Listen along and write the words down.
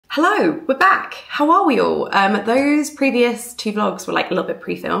Hello, we're back. How are we all? Those previous two vlogs were like a little bit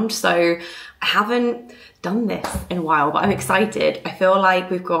pre-filmed, so I haven't done this in a while, but I'm excited. I feel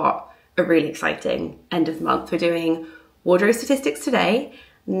like we've got a really exciting end of the month. We're doing wardrobe statistics today.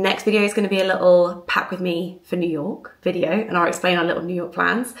 Next video is going to be a little pack with me for New York video, and I'll explain our little New York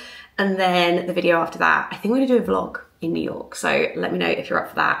plans. And then the video after that, I think we're gonna do a vlog in New York. So let me know if you're up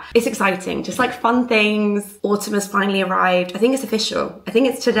for that. It's exciting, just like fun things. Autumn has finally arrived. I think it's official. I think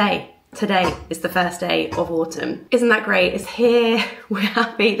it's today. Today is the first day of autumn. Isn't that great? It's here, we're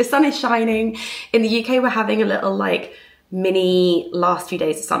happy. The sun is shining. In the UK, we're having a little like mini last few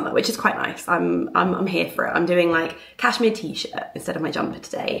days of summer, which is quite nice. I'm here for it. I'm doing like cashmere t-shirt instead of my jumper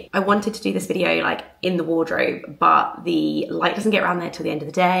today. I wanted to do this video like in the wardrobe, but the light doesn't get around there till the end of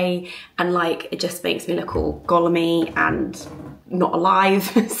the day, and like it just makes me look all Gollumy and not alive.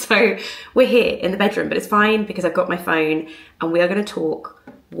 So we're here in the bedroom, but it's fine because I've got my phone and we are going to talk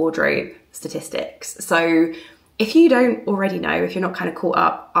wardrobe statistics. So if you don't already know, if you're not kind of caught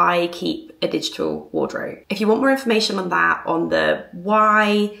up, I keep a digital wardrobe. If you want more information on that, on the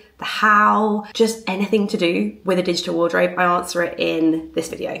why, the how, just anything to do with a digital wardrobe, I answer it in this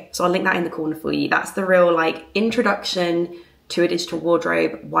video. So I'll link that in the corner for you. That's the real like introduction to a digital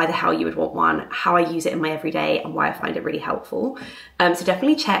wardrobe, why the hell you would want one, how I use it in my everyday, and why I find it really helpful. So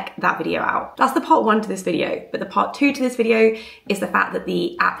definitely check that video out. That's the part one to this video, but the part two to this video is the fact that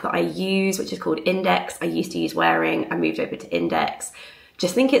the app that I use, which is called Index, I used to use Wearing, I moved over to Index.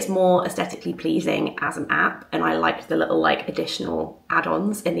 Just think it's more aesthetically pleasing as an app, and I liked the little like additional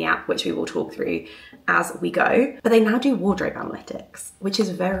add-ons in the app, which we will talk through as we go. But they now do wardrobe analytics, which is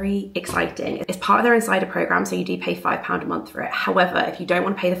very exciting. It's part of their insider program, so you do pay £5 a month for it. However, if you don't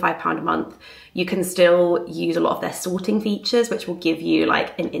want to pay the £5 a month, you can still use a lot of their sorting features, which will give you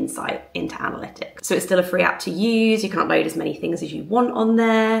like an insight into analytics. So it's still a free app to use. You can upload as many things as you want on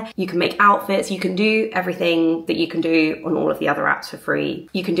there. You can make outfits. You can do everything that you can do on all of the other apps for free.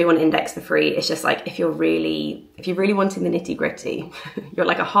 You can do on Index for free. It's just like, if you're really wanting the nitty gritty, you're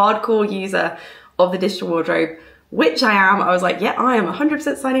like a hardcore user of the digital wardrobe, which I am. I was like, yeah, I am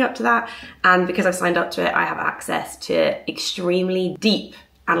 100% signing up to that. And because I've signed up to it, I have access to extremely deep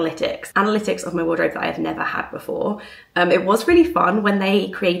analytics of my wardrobe that I have never had before. It was really fun when they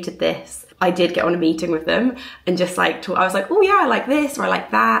created this. I did get on a meeting with them and just like talk. I was like, oh yeah, I like this or I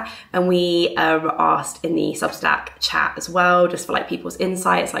like that. And we asked in the Substack chat as well, just for like people's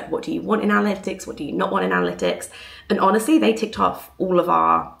insights, like what do you want in analytics? What do you not want in analytics? And honestly, they ticked off all of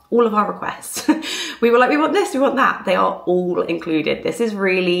our requests. We were like, we want this, we want that. They are all included. This is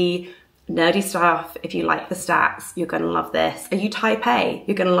really nerdy stuff. If you like the stats, you're gonna love this. Are you type A?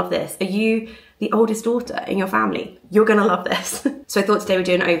 You're gonna love this. Are you the oldest daughter in your family? You're gonna love this. So I thought today we'd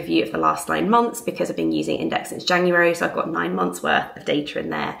do an overview of the last 9 months because I've been using Index since January, so I've got 9 months worth of data in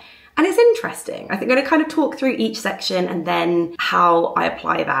there. And it's interesting. I think I'm gonna kind of talk through each section and then how I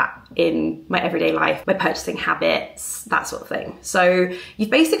apply that in my everyday life, my purchasing habits, that sort of thing. So you've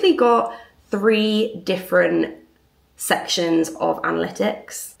basically got 3 different sections of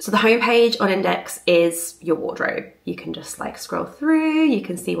analytics. So the homepage on Index is your wardrobe. You can just like scroll through, you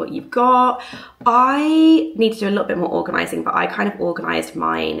can see what you've got. I need to do a little bit more organizing, but I kind of organized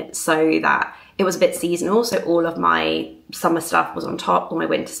mine so that it was a bit seasonal. So all of my summer stuff was on top, all my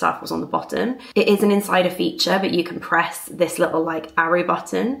winter stuff was on the bottom. It is an insider feature, but you can press this little like arrow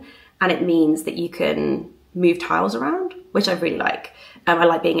button and it means that you can move tiles around, which I really like. I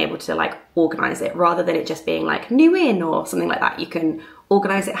like being able to like organize it rather than it just being like new in or something like that. You can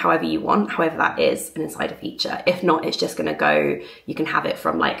organize it however you want, however that is an insider feature. If not, it's just gonna go, you can have it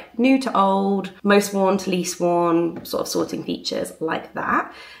from like new to old, most worn to least worn, sort of sorting features like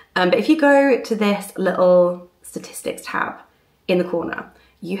that. But if you go to this little statistics tab in the corner,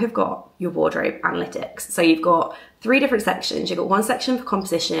 you have got your wardrobe analytics. So you've got 3 different sections. You've got 1 section for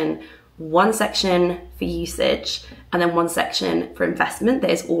composition, 1 section for usage, and then 1 section for investment that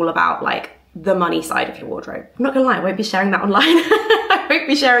is all about like the money side of your wardrobe. I'm not gonna lie, I won't be sharing that online. I won't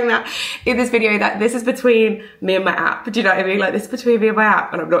be sharing that in this video. That this is between me and my app. Do you know what I mean? Like this is between me and my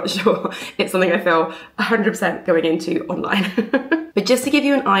app, and I'm not sure it's something I feel 100% going into online. But just to give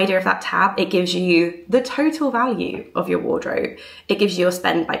you an idea of that tab, it gives you the total value of your wardrobe. It gives you your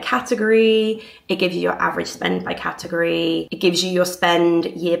spend by category. It gives you your average spend by category. It gives you your spend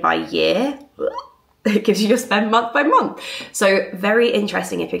year by year. It gives you your spend month by month. So very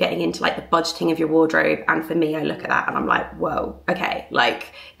interesting if you're getting into like the budgeting of your wardrobe. And for me, I look at that and I'm like, whoa, okay.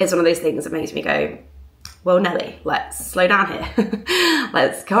 Like it's one of those things that makes me go, well, Nelly, let's slow down here.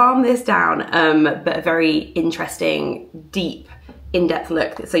 Let's calm this down. But a very interesting, deep, in-depth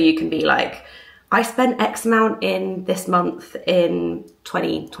look. So you can be like, I spent X amount in this month in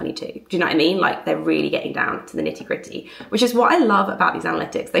 2022. Do you know what I mean? Like they're really getting down to the nitty gritty, which is what I love about these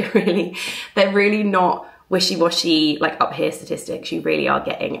analytics. They're really not wishy-washy, like up here statistics. You really are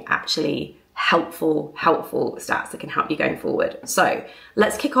getting actually helpful stats that can help you going forward. So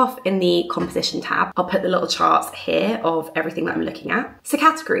let's kick off in the composition tab. I'll put the little charts here of everything that I'm looking at. So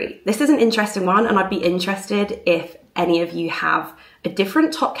category, this is an interesting one, and I'd be interested if any of you have a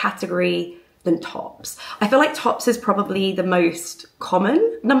different top category than tops. I feel like tops is probably the most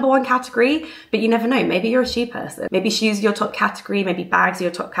common #1 category, but you never know. Maybe you're a shoe person. Maybe shoes are your top category, maybe bags are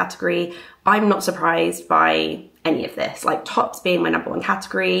your top category. I'm not surprised by any of this. Like tops being my #1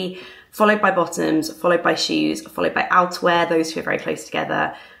 category, followed by bottoms, followed by shoes, followed by outerwear. Those two are very close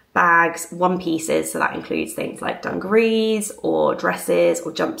together. Bags, one pieces, so that includes things like dungarees or dresses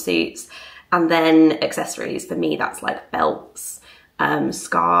or jumpsuits. And then accessories, for me, that's like belts,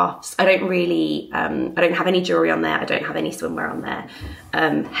 scarves. I don't have any jewelry on there. I don't have any swimwear on there,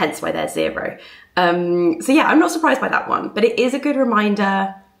 hence why there's 0. So yeah, I'm not surprised by that one, but it is a good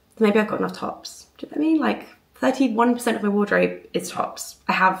reminder that maybe I've got enough tops. Do you know what I mean? Like 31% of my wardrobe is tops.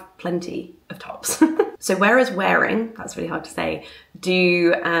 I have plenty of tops. So whereas wearing, that's really hard to say,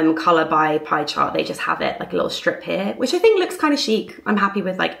 do color by pie chart, they just have it like a little strip here, which I think looks kind of chic. I'm happy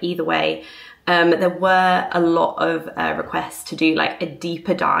with like either way. There were a lot of requests to do like a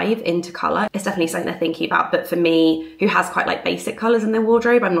deeper dive into color. It's definitely something they're thinking about, but for me, who has quite like basic colors in their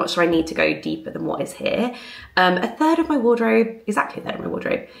wardrobe, I'm not sure I need to go deeper than what is here. A third of my wardrobe, exactly a third of my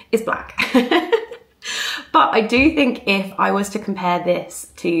wardrobe, is black. But I do think if I was to compare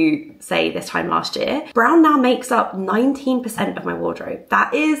this to, say, this time last year, brown now makes up 19% of my wardrobe.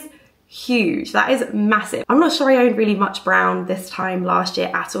 That is huge. That is massive. I'm not sure I owned really much brown this time last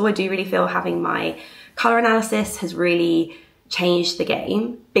year at all. I do really feel having my color analysis has really changed the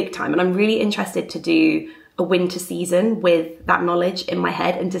game big time. And I'm really interested to do a winter season with that knowledge in my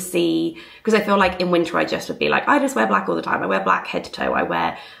head and to see, because I feel like in winter I just would be like, I just wear black all the time. I wear black head to toe. I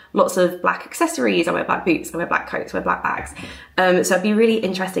wear lots of black accessories. I wear black boots. I wear black coats. I wear black bags. So it'd be really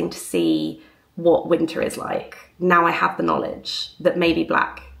interesting to see what winter is like. Now I have the knowledge that maybe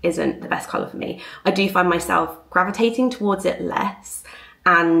black isn't the best color for me. I do find myself gravitating towards it less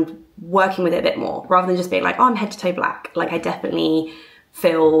and working with it a bit more rather than just being like, oh, I'm head to toe black. Like I definitely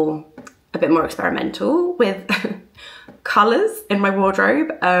feel a bit more experimental with colors in my wardrobe.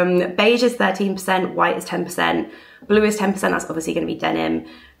 Beige is 13%, white is 10%, blue is 10%, that's obviously gonna be denim.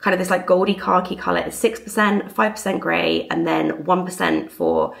 Kind of this like goldy khaki color is 6%, 5% gray, and then 1%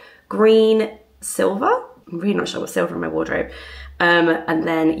 for green, silver. I'm really not sure what's silver in my wardrobe. And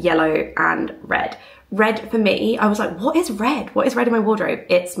then yellow and red. Red for me, I was like, what is red? What is red in my wardrobe?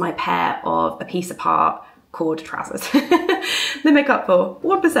 It's my pair of a piece apart cord trousers. They make up for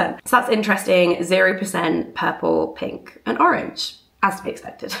 1%. So that's interesting. 0% purple, pink, and orange, as to be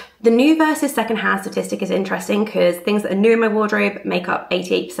expected. The new versus secondhand statistic is interesting because things that are new in my wardrobe make up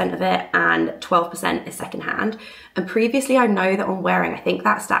 88% of it and 12% is secondhand. And previously I know that on wearing, I think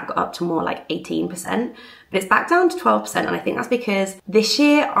that stat got up to more like 18%, but it's back down to 12%. And I think that's because this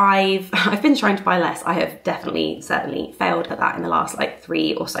year I've been trying to buy less. I have definitely, certainly failed at that in the last like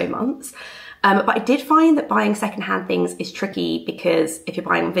 3 or so months. But I did find that buying secondhand things is tricky because if you're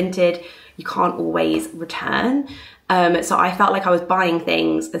buying on Vinted, you can't always return. So I felt like I was buying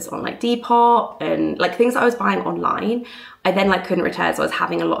things that's on like Depop and like things that I was buying online. I then like couldn't return. So I was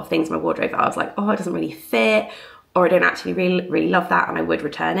having a lot of things in my wardrobe that I was like, oh, it doesn't really fit, or I don't actually really love that, and I would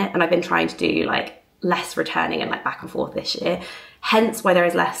return it. And I've been trying to do like less returning and like back and forth this year, hence why there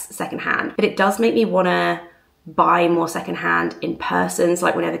is less secondhand. But it does make me wanna buy more secondhand in person. So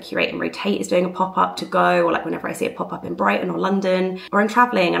like whenever Curate and Rotate is doing a pop-up to go, or like whenever I see a pop-up in Brighton or London, or I'm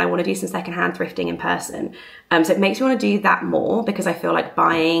traveling and I want to do some secondhand thrifting in person. So it makes me want to do that more because I feel like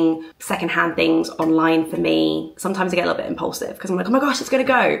buying secondhand things online for me, sometimes I get a little bit impulsive because I'm like, oh my gosh, it's gonna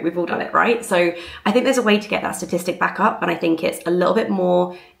go. We've all done it, right? So I think there's a way to get that statistic back up, and I think it's a little bit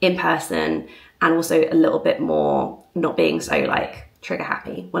more in person and also a little bit more not being so like trigger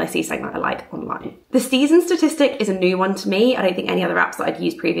happy when I see something that I like online. The season statistic is a new one to me. I don't think any other apps that I'd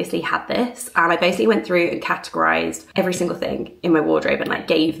used previously had this. And I basically went through and categorized every single thing in my wardrobe and like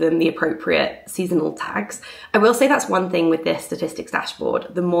gave them the appropriate seasonal tags. I will say that's one thing with this statistics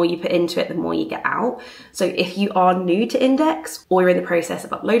dashboard. The more you put into it, the more you get out. So if you are new to Index, or you're in the process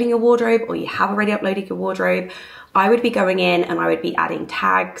of uploading your wardrobe, or you have already uploaded your wardrobe, I would be going in and I would be adding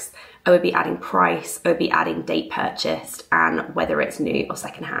tags, I would be adding price, I would be adding date purchased, and whether it's new or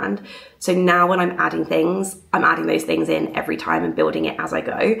secondhand. So now when I'm adding things, I'm adding those things in every time and building it as I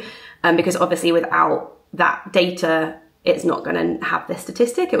go. Because obviously without that data it's not going to have this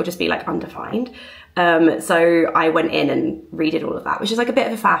statistic. It will just be like undefined. So I went in and redid all of that, which is like a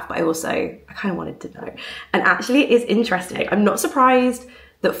bit of a faff, but I kind of wanted to know. And actually it is interesting. I'm not surprised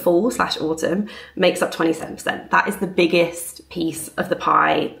that fall/autumn makes up 27%. That is the biggest piece of the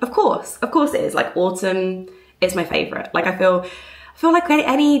pie. Of course it is. Like autumn is my favorite. Like I feel like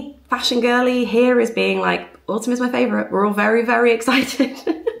any fashion girly here is being like, autumn is my favorite. We're all very, very excited.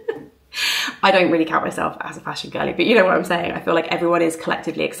 I don't really count myself as a fashion girly, but you know what I'm saying. I feel like everyone is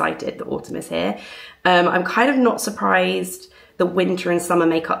collectively excited that autumn is here. I'm kind of not surprised that winter and summer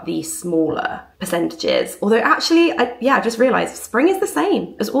make up the smaller percentages. Although actually, I just realized spring is the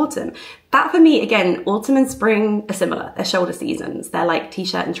same as autumn. That for me, again, autumn and spring are similar. They're shoulder seasons. They're like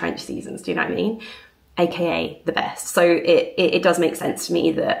t-shirt and trench seasons. Do you know what I mean? AKA the best. So it does make sense to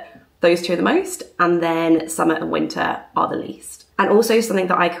me that those two are the most, and then summer and winter are the least. And also something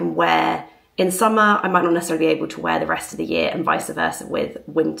that I can wear in summer, I might not necessarily be able to wear the rest of the year, and vice versa with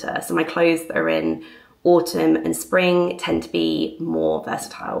winter. So my clothes that are in autumn and spring tend to be more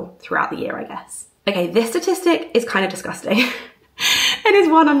versatile throughout the year, I guess. Okay, this statistic is kind of disgusting. It is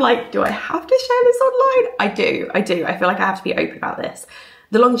one I'm like, do I have to share this online? I do. I feel like I have to be open about this.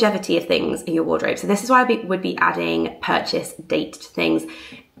 The longevity of things in your wardrobe. So this is why I would be adding purchase date to things.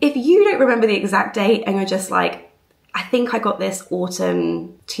 If you don't remember the exact date and you're just like, I think I got this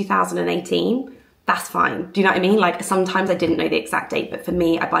autumn 2018, that's fine. Do you know what I mean? Like sometimes I didn't know the exact date, but for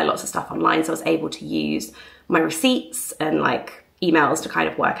me, I buy lots of stuff online. So I was able to use my receipts and like emails to kind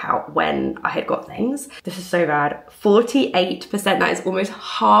of work out when I had got things. This is so bad. 48%, that is almost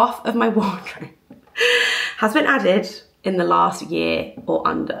half of my wardrobe, has been added in the last year or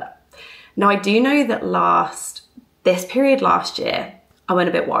under. Now I do know that this period last year, I went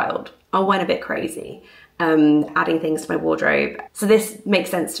a bit wild. I went a bit crazy. Adding things to my wardrobe. So this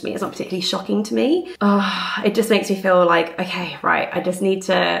makes sense to me. It's not particularly shocking to me. It just makes me feel like, okay, right, I need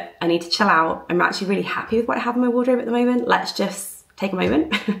to chill out. I'm actually really happy with what I have in my wardrobe at the moment. Let's just take a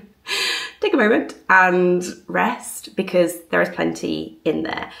moment, take a moment and rest, because there is plenty in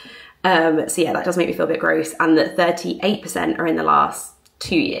there. So yeah, that does make me feel a bit gross. And that 38% are in the last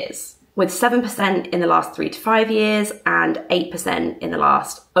 2 years, with 7% in the last 3 to 5 years and 8% in the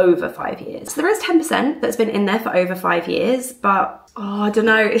last over 5 years. So there is 10% that's been in there for over 5 years, but I don't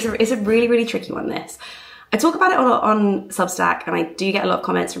know, it's a really, really tricky one, this. I talk about it a lot on Substack, and I do get a lot of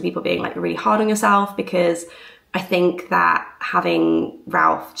comments from people being like, you're really hard on yourself, because I think that having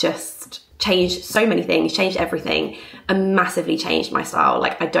Ralph just changed so many things, changed everything, and massively changed my style.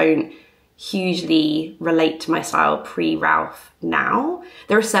 Like I don't hugely relate to my style pre-Ralph now.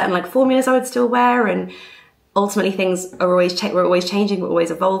 There are certain like formulas I would still wear, and ultimately things are always we're always changing, we're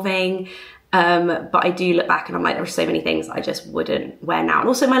always evolving. But I do look back and I'm like, there are so many things I just wouldn't wear now. And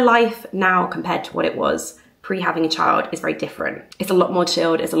also my life now compared to what it was pre-having a child is very different. It's a lot more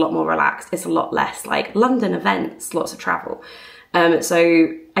chilled, it's a lot more relaxed, it's a lot less like London events, lots of travel.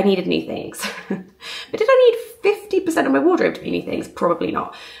 So I needed new things. But did I need 50% of my wardrobe to be new things? Probably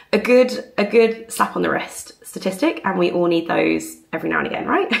not. A good slap on the wrist statistic, and we all need those every now and again,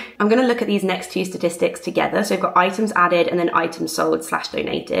 right? I'm gonna look at these next two statistics together. So we've got items added and then items sold /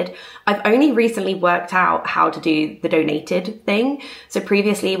 donated. I've only recently worked out how to do the donated thing. So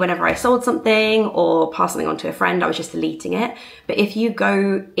previously, whenever I sold something or passed something on to a friend, I was just deleting it. But if you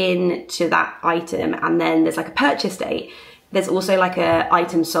go into that item and then there's like a purchase date, there's also like a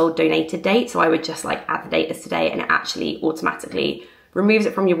item sold donated date. So I would just like add the date as today, and it actually automatically removes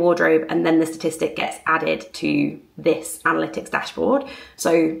it from your wardrobe, and then the statistic gets added to this analytics dashboard.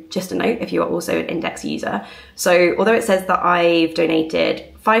 So just a note, if you are also an index user. So although it says that I've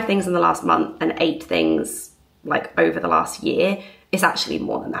donated 5 things in the last month and 8 things like over the last year, it's actually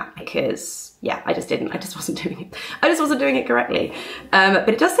more than that, because yeah, I just wasn't doing it. I just wasn't doing it correctly. But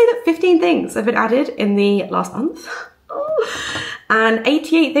it does say that 15 things have been added in the last month. And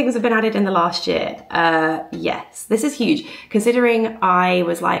 88 things have been added in the last year. Yes, this is huge, considering I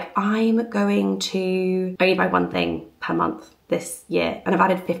was like, I'm going to only buy 1 thing per month this year, and I've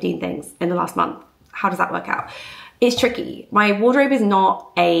added 15 things in the last month. How does that work out? It's tricky. My wardrobe is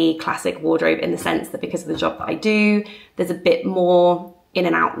not a classic wardrobe in the sense that because of the job that I do, there's a bit more in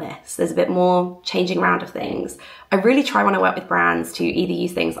and outness. There's a bit more changing around of things. I really try when I work with brands to either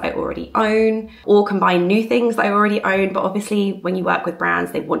use things I already own or combine new things that I already own. But obviously when you work with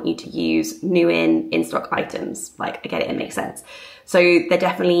brands, they want you to use new in-stock items. Like, I get it, it makes sense. So there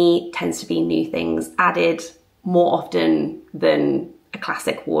definitely tends to be new things added more often than a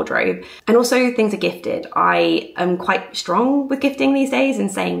classic wardrobe. And also things are gifted. I am quite strong with gifting these days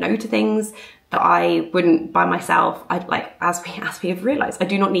and saying no to things that I wouldn't buy myself. I'd like, as we have realized, I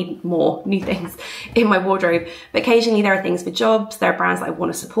do not need more new things in my wardrobe, but occasionally there are things for jobs, there are brands that I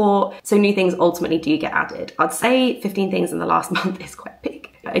want to support, so new things ultimately do get added. I'd say 15 things in the last month is quite big.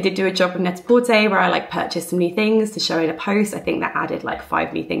 I did do a job with Net-a-Porter where I like purchased some new things to show in a post. I think that added like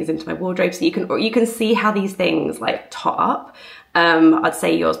 5 new things into my wardrobe. So you can see how these things like tot up. I'd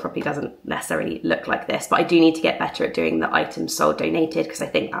say yours probably doesn't necessarily look like this, but I do need to get better at doing the items sold donated, because I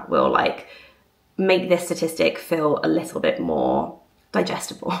think that will like make this statistic feel a little bit more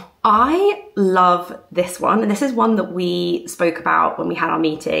digestible. I love this one, and this is one that we spoke about when we had our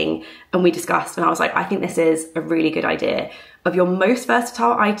meeting and we discussed, and I was like, I think this is a really good idea of your most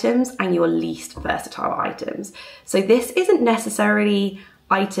versatile items and your least versatile items. So this isn't necessarily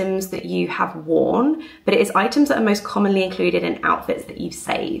items that you have worn, but it is items that are most commonly included in outfits that you've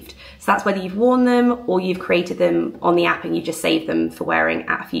saved. So that's whether you've worn them or you've created them on the app and you just saved them for wearing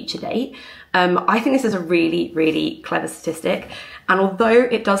at a future date. I think this is a really, really clever statistic. And although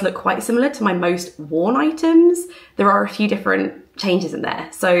it does look quite similar to my most worn items, there are a few different changes in there.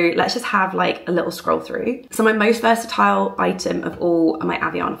 So let's just have like a little scroll through. So my most versatile item of all are my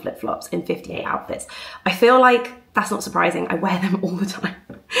Aviana flip-flops in 58 outfits. I feel like that's not surprising. I wear them all the time.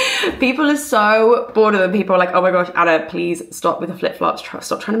 People are so bored of them. People are like, oh my gosh, Anna, please stop with the flip-flops.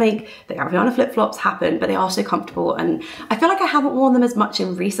 Stop trying to make the Aviana flip-flops happen, but they are so comfortable. And I feel like I haven't worn them as much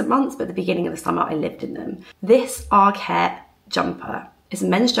in recent months, but at the beginning of the summer, I lived in them. This Arket jumper is a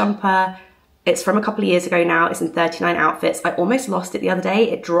men's jumper. It's from a couple of years ago now. It's in 39 outfits. I almost lost it the other day.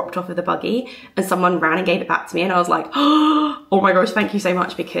 It dropped off of the buggy and someone ran and gave it back to me. And I was like, oh my gosh, thank you so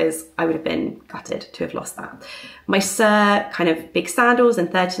much, because I would have been gutted to have lost that. My Sir kind of big sandals in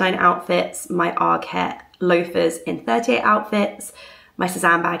 39 outfits. My Arket loafers in 38 outfits. My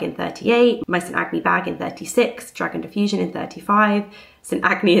Sezanne bag in 38. My St. Agni bag in 36. Dragon Diffusion in 35. St.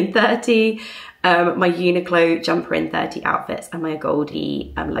 Agni in 30. My Uniqlo jumper in 30 outfits, and my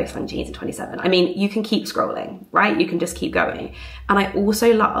Goldie low-slung jeans in 27. I mean, you can keep scrolling, right? You can just keep going. And I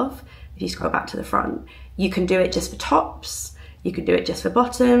also love, if you scroll back to the front, you can do it just for tops, you can do it just for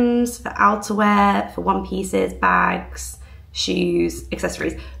bottoms, for outerwear, for one pieces, bags, shoes,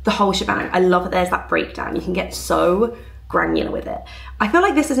 accessories, the whole shebang. I love that there's that breakdown. You can get so granular with it. I feel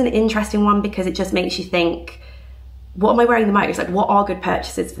like this is an interesting one because it just makes you think, what am I wearing the most? Like, what are good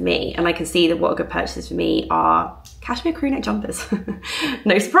purchases for me? And I can see that what are good purchases for me are cashmere crew neck jumpers.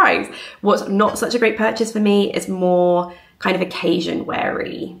 No surprise. What's not such a great purchase for me is more kind of occasion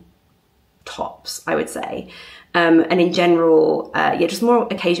weary tops, I would say. And in general, yeah, just more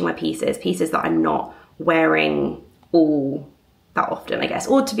occasion wear pieces that I'm not wearing all that often, I guess.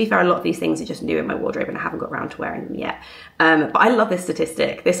 Or to be fair, a lot of these things are just new in my wardrobe and I haven't got around to wearing them yet. But I love this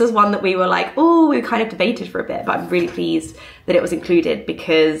statistic. This was one that we were like, oh, we kind of debated for a bit, but I'm really pleased that it was included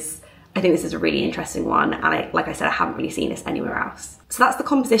because I think this is a really interesting one. And like I said, I haven't really seen this anywhere else. So that's the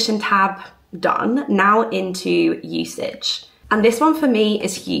composition tab done. Now into usage. And this one for me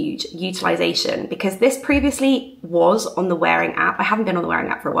is huge, utilization, because this previously was on the Wearing app. I haven't been on the Wearing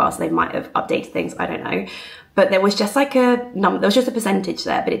app for a while, so they might have updated things, I don't know. But there was just like a number, there was just a percentage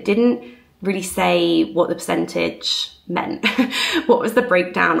there, but it didn't really say what the percentage meant. What was the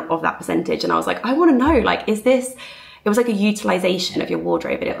breakdown of that percentage? And I was like, I want to know, like, is this, it was like a utilization of your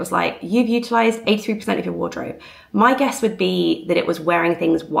wardrobe, and it was like, you've utilized 83% of your wardrobe. My guess would be that it was wearing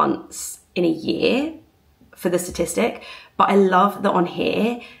things once in a year for the statistic, but I love that on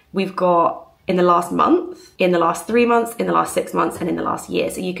here, we've got in the last month, in the last 3 months, in the last 6 months, and in the last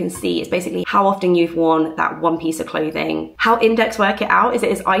year. So you can see it's basically how often you've worn that one piece of clothing. How index work it out is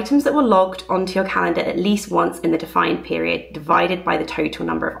it is items that were logged onto your calendar at least once in the defined period divided by the total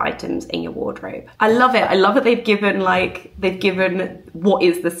number of items in your wardrobe. I love it. I love that they've given what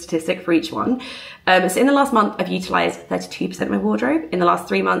is the statistic for each one. So in the last month, I've utilized 32% of my wardrobe. In the last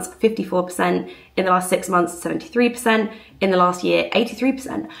 3 months, 54%. In the last 6 months, 73%. In the last year,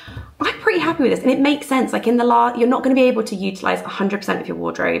 83%. I'm pretty happy with this, and it makes sense. Like, in the last, you're not going to be able to utilize 100% of your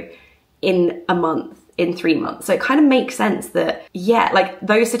wardrobe in a month, in 3 months. So it kind of makes sense that, yeah, like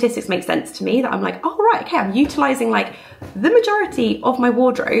those statistics make sense to me, that I'm like, oh right, okay, I'm utilizing like the majority of my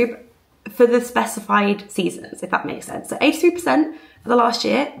wardrobe for the specified seasons, if that makes sense. So 83% for the last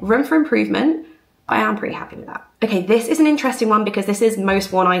year, room for improvement. I am pretty happy with that. Okay, this is an interesting one because this is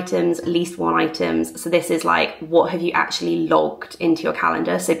most worn items, least worn items. So this is like, what have you actually logged into your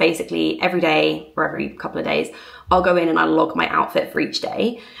calendar? So basically every day or every couple of days, I'll go in and I'll log my outfit for each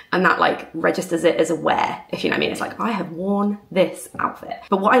day. And that like registers it as a wear, if you know what I mean. It's like, I have worn this outfit.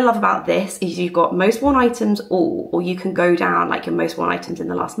 But what I love about this is you've got most worn items all, or you can go down like your most worn items in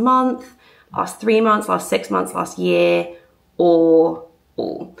the last month, last 3 months, last 6 months, last year, or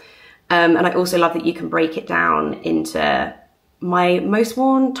all. And I also love that you can break it down into my most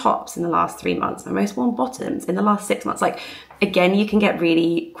worn tops in the last 3 months, my most worn bottoms in the last 6 months. Like, again, you can get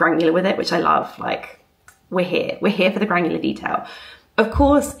really granular with it, which I love. Like, we're here for the granular detail. Of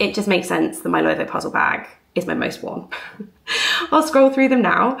course, it just makes sense that my Loewe puzzle bag is my most worn. I'll scroll through them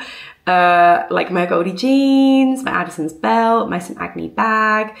now. Like my Goldie jeans, my Addison's belt, my St. Agni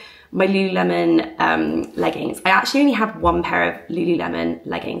bag, my Lululemon leggings. I actually only have one pair of Lululemon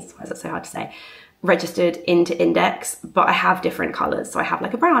leggings, why is that so hard to say, registered into Index, but I have different colors. So I have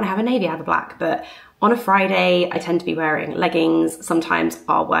like a brown, I have a navy, I have a black, but on a Friday, I tend to be wearing leggings. Sometimes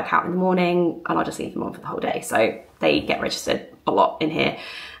I'll work out in the morning and I'll just leave them on for the whole day. So they get registered a lot in here.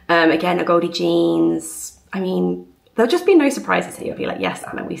 Again, a Goldie jeans. I mean, there'll just be no surprises here. You'll be like, yes,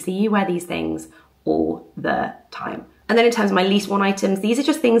 Anna, we see you wear these things all the time. And then in terms of my least worn items, these are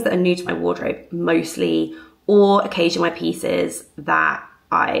just things that are new to my wardrobe mostly, or occasion wear pieces that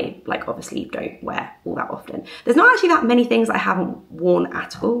I like obviously don't wear all that often. There's not actually that many things I haven't worn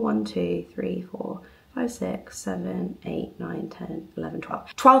at all. 1, 2, 3, 4, 5, 6, 7, 8, 9, 10, 11,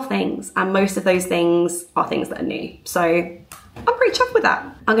 12. 12 things, and most of those things are things that are new. So I'm pretty chuffed with that.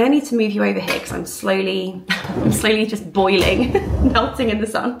 I'm gonna need to move you over here because I'm slowly just boiling, melting in the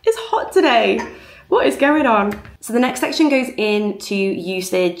sun. It's hot today. What is going on? So the next section goes into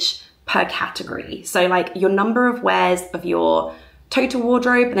usage per category. So like your number of wears of your total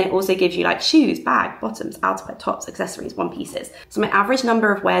wardrobe, and then it also gives you like shoes, bag, bottoms, outerwear, tops, accessories, one pieces. So my average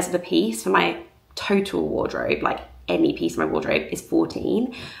number of wears of a piece for my total wardrobe, like any piece of my wardrobe, is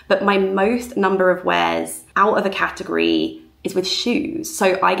 14. But my most number of wears out of a category is with shoes.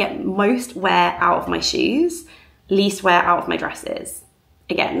 So I get most wear out of my shoes, least wear out of my dresses.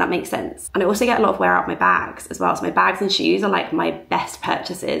 Again, that makes sense. And I also get a lot of wear out of my bags as well. So my bags and shoes are like my best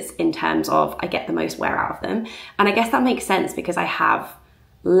purchases in terms of I get the most wear out of them. And I guess that makes sense because I have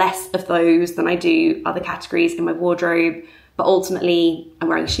less of those than I do other categories in my wardrobe. But ultimately, I'm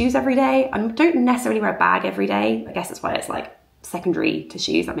wearing shoes every day. I don't necessarily wear a bag every day. I guess that's why it's like secondary to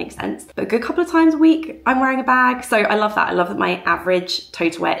shoes, that makes sense. But a good couple of times a week, I'm wearing a bag. So I love that. I love that my average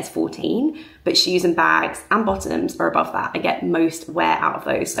total wear is 14, but shoes and bags and bottoms are above that. I get most wear out of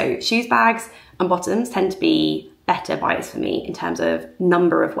those. So shoes, bags, and bottoms tend to be better buys for me in terms of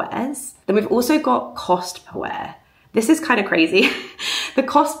number of wears. Then we've also got cost per wear. This is kind of crazy. The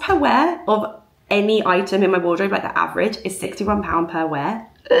cost per wear of any item in my wardrobe, like the average, is £61 per wear,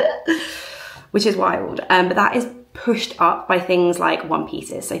 which is wild. But that is pushed up by things like one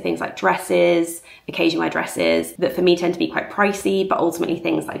pieces. So things like dresses, occasion wear dresses, that for me tend to be quite pricey, but ultimately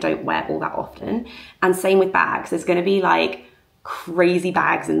things that I don't wear all that often. And same with bags. There's gonna be like crazy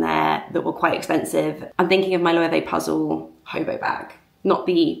bags in there that were quite expensive. I'm thinking of my Loewe Puzzle hobo bag, not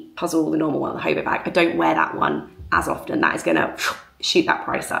the puzzle, the normal one, the hobo bag. I don't wear that one as often. That is gonna shoot that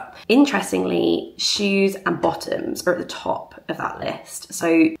price up. Interestingly, shoes and bottoms are at the top of that list.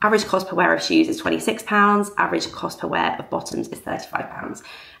 So average cost per wear of shoes is £26, average cost per wear of bottoms is £35.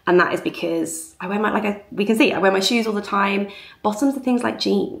 And that is because I wear my, we can see, I wear my shoes all the time. Bottoms are things like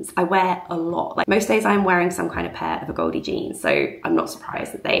jeans. I wear a lot. Like most days I'm wearing some kind of pair of a Goldie jeans. So I'm not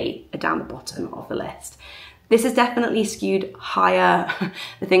surprised that they are down the bottom of the list. This is definitely skewed higher.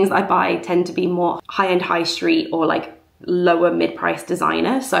 The things that I buy tend to be more high-end high street or like lower mid-price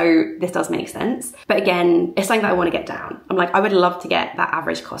designer, so this does make sense. But again, it's something that I want to get down. I'm like, I would love to get that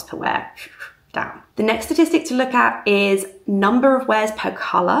average cost per wear down. The next statistic to look at is number of wears per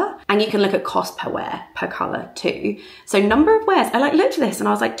color, and you can look at cost per wear per color too. So number of wears, I like looked at this and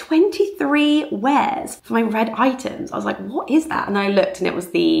I was like 23 wears for my red items. I was like, what is that? And then I looked and it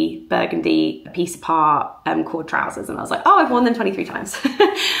was the burgundy piece apart cord trousers, and I was like, oh, I've worn them 23 times.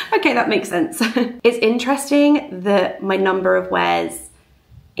 Okay, that makes sense. It's interesting that my number of wears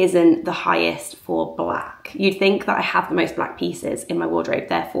isn't the highest for black. You'd think that I have the most black pieces in my wardrobe,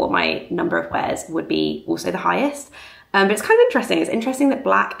 therefore my number of wears would be also the highest. But it's kind of interesting. It's interesting that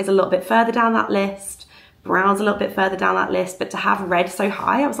black is a little bit further down that list, brown's a little bit further down that list, but to have red so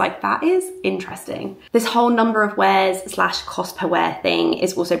high, I was like, that is interesting. This whole number of wears / cost per wear thing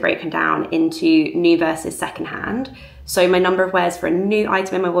is also broken down into new versus secondhand. So my number of wears for a new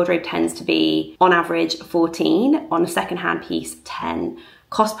item in my wardrobe tends to be on average 14, on a secondhand piece 10.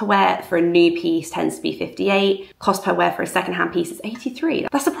 Cost per wear for a new piece tends to be 58. Cost per wear for a secondhand piece is 83.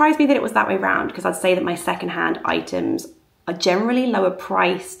 That surprised me that it was that way around, because I'd say that my secondhand items are generally lower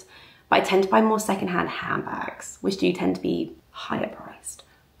priced, but I tend to buy more secondhand handbags, which do tend to be higher priced.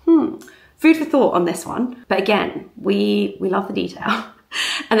 Food for thought on this one. But again, we love the detail.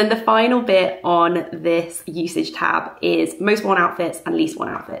 And then the final bit on this usage tab is most worn outfits and least worn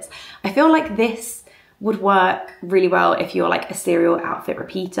outfits. I feel like this would work really well if you're like a serial outfit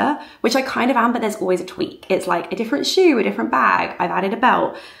repeater, which I kind of am, but there's always a tweak. It's like a different shoe, a different bag, I've added a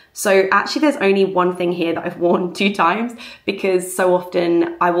belt. So actually there's only one thing here that I've worn 2 times, because so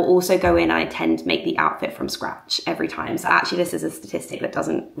often I will also go in and I tend to make the outfit from scratch every time. So actually this is a statistic that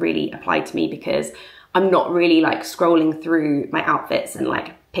doesn't really apply to me, because I'm not really like scrolling through my outfits and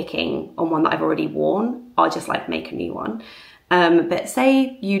like picking on one that I've already worn. I'll just like make a new one. But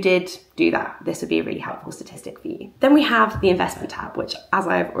say you did do that, this would be a really helpful statistic for you. Then we have the investment tab, which, as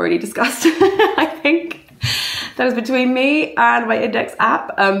I've already discussed, I think that was between me and my index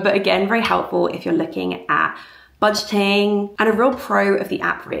app. But again, very helpful if you're looking at budgeting, and a real pro of the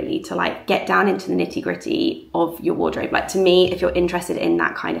app really to like get down into the nitty gritty of your wardrobe. Like to me, if you're interested in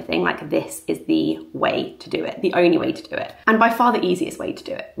that kind of thing, like this is the way to do it, the only way to do it. And by far the easiest way to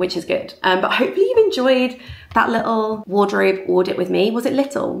do it, which is good. But hopefully you've enjoyed that little wardrobe audit with me. Was it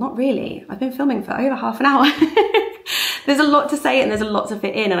little? Not really. I've been filming for over half an hour. There's a lot to say and there's a lot to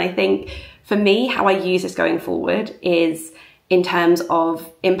fit in. And I think for me, how I use this going forward is in terms of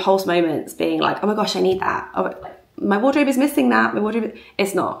impulse moments being like, oh my gosh, I need that. Oh, my wardrobe is missing that. My wardrobe,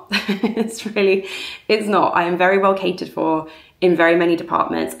 it's not. It's not. I am very well catered for in very many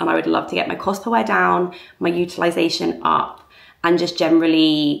departments, and I would love to get my cost per wear down, my utilization up, and just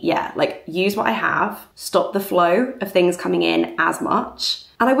generally, yeah, like use what I have, stop the flow of things coming in as much.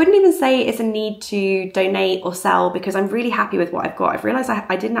 And I wouldn't even say it's a need to donate or sell, because I'm really happy with what I've got. I've realized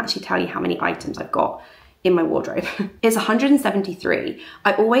I didn't actually tell you how many items I've got in my wardrobe. It's 173.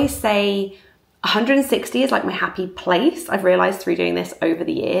 I always say 160 is like my happy place. I've realized through doing this over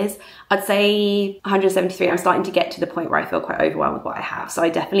the years. I'd say 173, I'm starting to get to the point where I feel quite overwhelmed with what I have. So I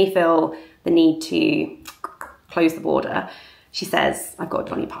definitely feel the need to close the border. She says, I've got a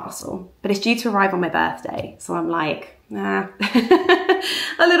Johnny parcel, but it's due to arrive on my birthday. So I'm like, nah,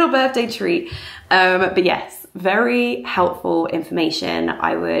 a little birthday treat. But yes, very helpful information.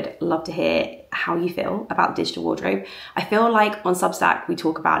 I would love to hear how you feel about digital wardrobe. I feel like on Substack, we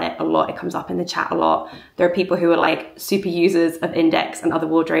talk about it a lot. It comes up in the chat a lot. There are people who are like super users of Index and other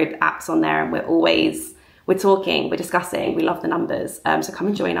wardrobe apps on there. And we're talking, we're discussing, we love the numbers. So come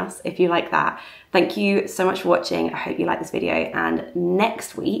and join us if you like that. Thank you so much for watching. I hope you like this video. And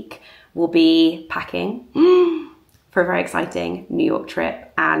next week we'll be packing for a very exciting New York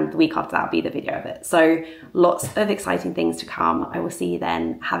trip. And the week after that will be the video of it. So lots of exciting things to come. I will see you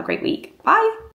then. Have a great week. Bye.